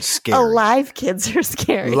fucking scary. Alive kids are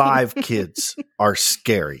scary. Live kids are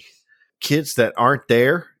scary. Kids that aren't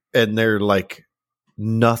there and they're like,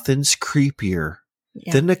 nothing's creepier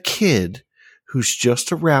than a kid who's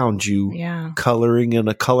just around you coloring in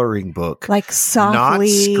a coloring book. Like softly.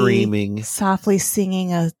 Not screaming. Softly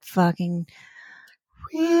singing a fucking...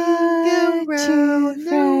 1, 2, 3,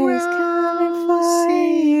 coming for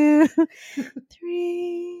you.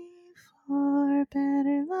 3, 4,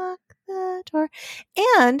 better lock the door.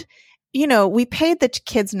 And, we paid the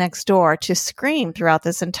kids next door to scream throughout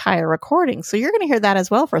this entire recording. So you're going to hear that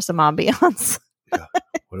as well for some ambiance. Yeah.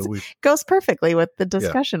 What do we? Goes perfectly with the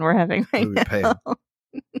discussion we're having right now.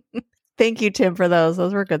 Thank you, Tim, for those.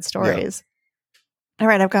 Those were good stories. Yeah. All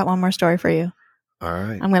right, I've got one more story for you. All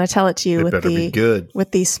right. I'm going to tell it to you with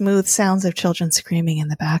the smooth sounds of children screaming in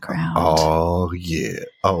the background. Oh, yeah.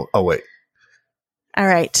 Oh, wait. All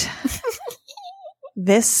right.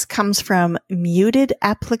 This comes from Muted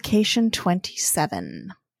Application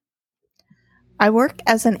 27. I work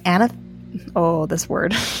as an this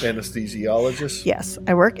word. Anesthesiologist? Yes.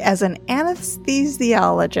 I work as an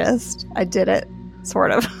anesthesiologist. I did it.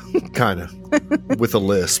 Sort of. Kind of. With a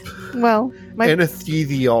lisp. Well,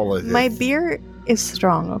 anesthesiologist. My beer is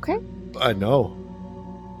strong, okay? I know.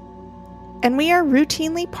 And we are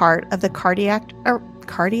routinely part of the cardiac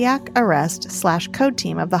arrest / code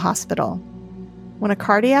team of the hospital. When a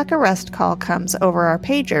cardiac arrest call comes over our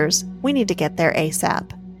pagers, we need to get there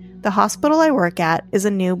ASAP. The hospital I work at is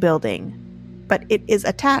a new building, but it is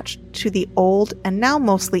attached to the old and now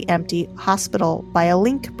mostly empty hospital by a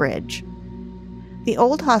link bridge. The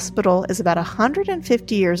old hospital is about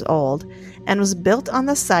 150 years old and was built on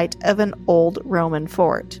the site of an old Roman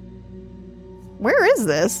fort. Where is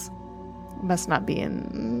this? It must not be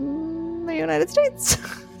in the United States.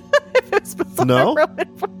 It was built on No? a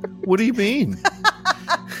Roman fort. What do you mean?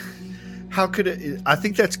 How could it? I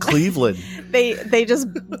think that's Cleveland. They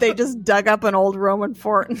just dug up an old Roman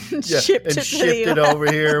fort and shipped it to the US.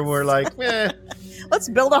 Over here, and we're like, Let's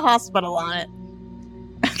build a hospital on it.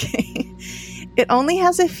 Okay. It only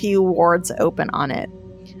has a few wards open on it.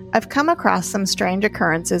 I've come across some strange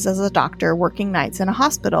occurrences as a doctor working nights in a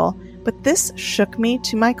hospital, but this shook me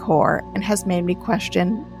to my core and has made me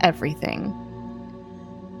question everything.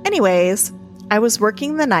 Anyways, I was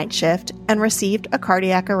working the night shift and received a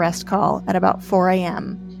cardiac arrest call at about 4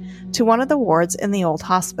 a.m. to one of the wards in the old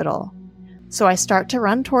hospital. So I start to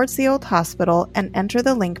run towards the old hospital and enter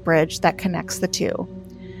the link bridge that connects the two.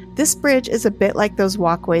 This bridge is a bit like those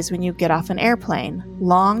walkways when you get off an airplane.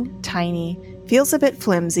 Long, tiny, feels a bit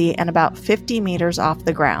flimsy, and about 50 meters off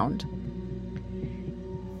the ground.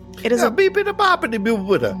 It is oh my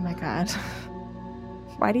God.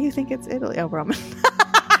 Why do you think it's Italy? Oh, Roman.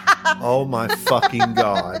 Oh my fucking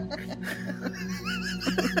God.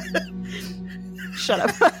 Shut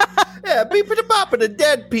up. Yeah, the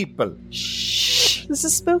dead people. Shh. This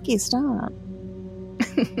is spooky. Stop.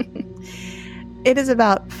 It is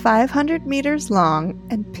about 500 meters long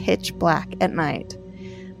and pitch black at night.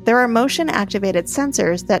 There are motion-activated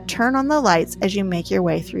sensors that turn on the lights as you make your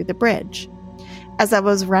way through the bridge. As I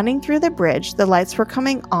was running through the bridge, the lights were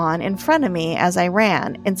coming on in front of me as I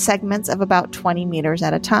ran, in segments of about 20 meters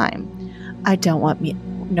at a time. I don't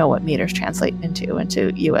know what meters translate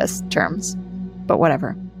into US terms, but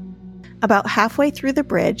whatever. About halfway through the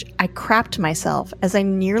bridge, I crapped myself as I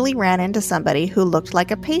nearly ran into somebody who looked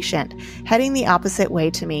like a patient, heading the opposite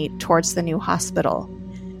way to me towards the new hospital.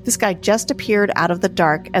 This guy just appeared out of the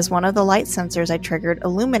dark as one of the light sensors I triggered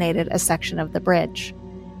illuminated a section of the bridge.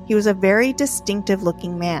 He was a very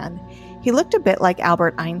distinctive-looking man. He looked a bit like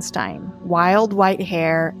Albert Einstein, wild white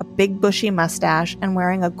hair, a big bushy mustache, and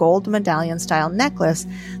wearing a gold medallion-style necklace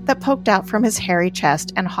that poked out from his hairy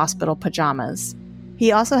chest and hospital pajamas.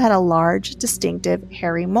 He also had a large, distinctive,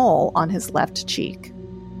 hairy mole on his left cheek.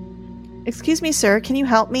 "Excuse me, sir, can you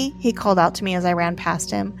help me?" he called out to me as I ran past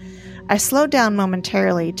him. I slowed down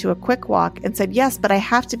momentarily to a quick walk and said, "Yes, but I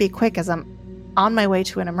have to be quick as I'm on my way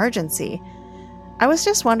to an emergency." "I was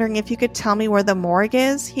just wondering if you could tell me where the morgue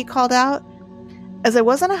is," he called out. As I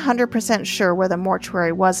wasn't 100% sure where the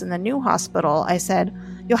mortuary was in the new hospital, I said,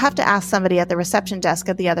 "You'll have to ask somebody at the reception desk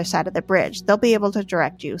at the other side of the bridge. They'll be able to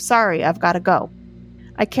direct you. Sorry, I've got to go."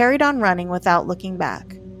 I carried on running without looking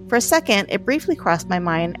back. For a second, it briefly crossed my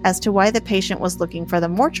mind as to why the patient was looking for the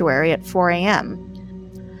mortuary at 4 a.m.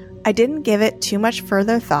 I didn't give it too much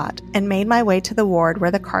further thought and made my way to the ward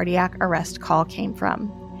where the cardiac arrest call came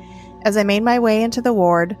from. As I made my way into the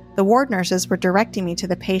ward nurses were directing me to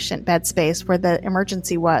the patient bed space where the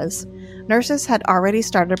emergency was. Nurses had already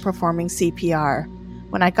started performing CPR.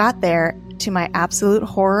 When I got there, to my absolute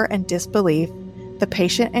horror and disbelief, the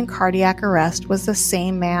patient in cardiac arrest was the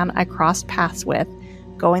same man I crossed paths with,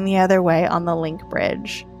 going the other way on the link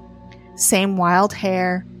bridge. Same wild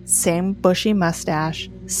hair, same bushy mustache,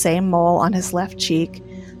 same mole on his left cheek,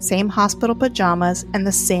 same hospital pajamas, and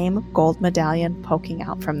the same gold medallion poking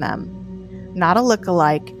out from them. Not a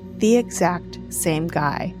look-alike, the exact same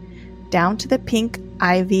guy. Down to the pink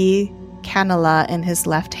IV cannula in his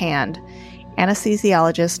left hand.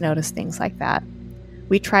 Anesthesiologists notice things like that.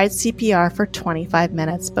 We tried CPR for 25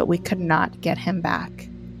 minutes, but we could not get him back.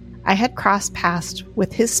 I had crossed paths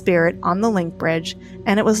with his spirit on the link bridge,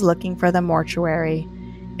 and it was looking for the mortuary.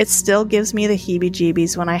 It still gives me the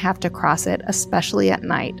heebie-jeebies when I have to cross it, especially at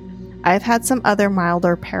night. I've had some other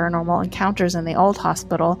milder paranormal encounters in the old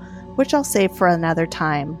hospital, which I'll save for another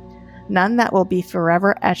time. None that will be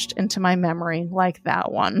forever etched into my memory like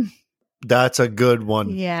that one. That's a good one.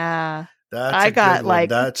 Yeah. That's a good one.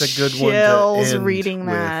 That's a good one to end reading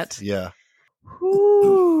with. that. Yeah.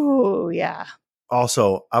 Ooh, yeah.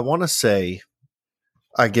 Also, I want to say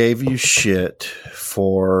I gave you shit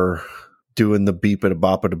for doing the beep-a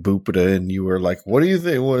bop-a boop-a, and you were like, what do you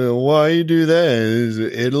think? Why you do that? Is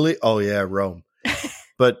it Italy? Oh, yeah, Rome.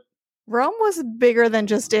 But Rome was bigger than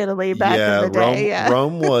just Italy back in the day.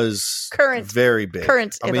 Rome was very big.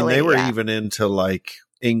 Current Italy, I mean, they were even into like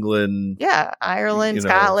England. Yeah, Ireland,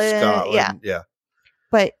 Scotland. Yeah.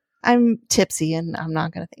 But I'm tipsy and I'm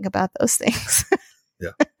not going to think about those things.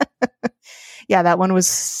 Yeah. Yeah, that one was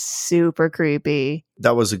super creepy.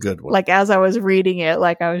 That was a good one. Like as I was reading it,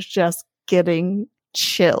 like I was just getting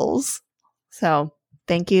chills. So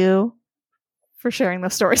thank you for sharing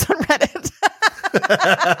those stories on Reddit.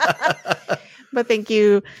 But thank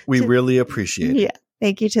you. We really appreciate it. Yeah.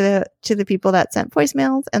 Thank you to the people that sent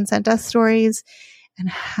voicemails and sent us stories. And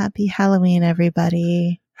happy Halloween,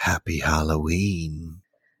 everybody. Happy Halloween.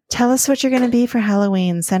 Tell us what you're going to be for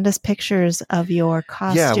Halloween. Send us pictures of your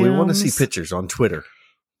costumes. Yeah, we want to see pictures on Twitter.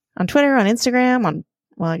 On Twitter, on Instagram,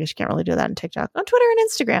 well, I guess you can't really do that on TikTok. On Twitter and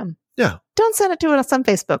Instagram. Yeah. Don't send it to us on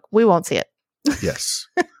Facebook. We won't see it. Yes.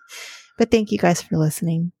 But thank you guys for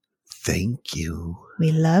listening. Thank you.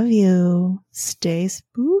 We love you. Stay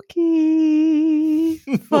spooky.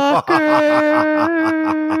 Fuckers.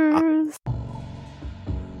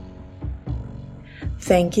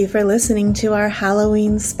 Thank you for listening to our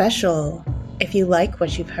Halloween special. If you like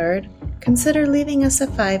what you've heard, consider leaving us a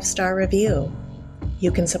 5-star review.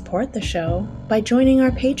 You can support the show by joining our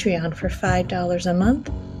Patreon for $5 a month,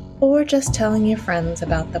 or just telling your friends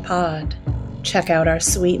about the pod. Check out our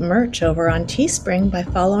sweet merch over on Teespring by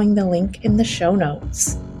following the link in the show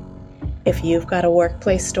notes. If you've got a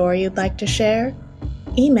workplace story you'd like to share,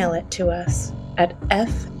 email it to us at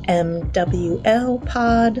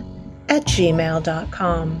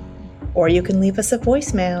fmwlpod@gmail.com, or you can leave us a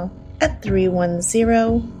voicemail at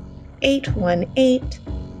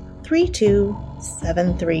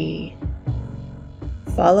 310-818-3273.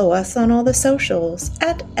 Follow us on all the socials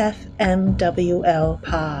at FMWLPod.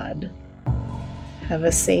 Have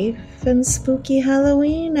a safe and spooky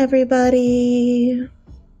Halloween, everybody!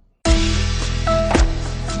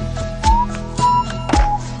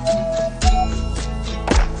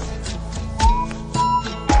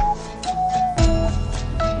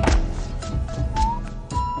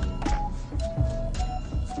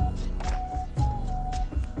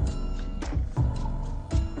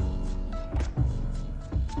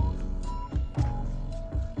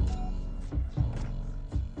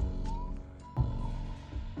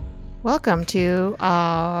 Welcome to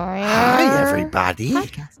our Hi, everybody.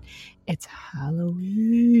 podcast. It's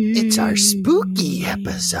Halloween. It's our spooky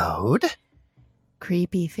episode.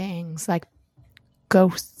 Creepy things like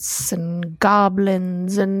ghosts and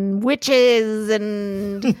goblins and witches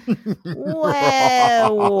and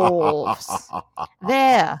werewolves.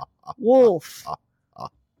 There, wolf.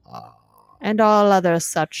 And all other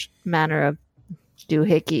such manner of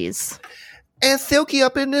doohickeys. And Silky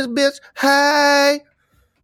up in this bitch. Hey.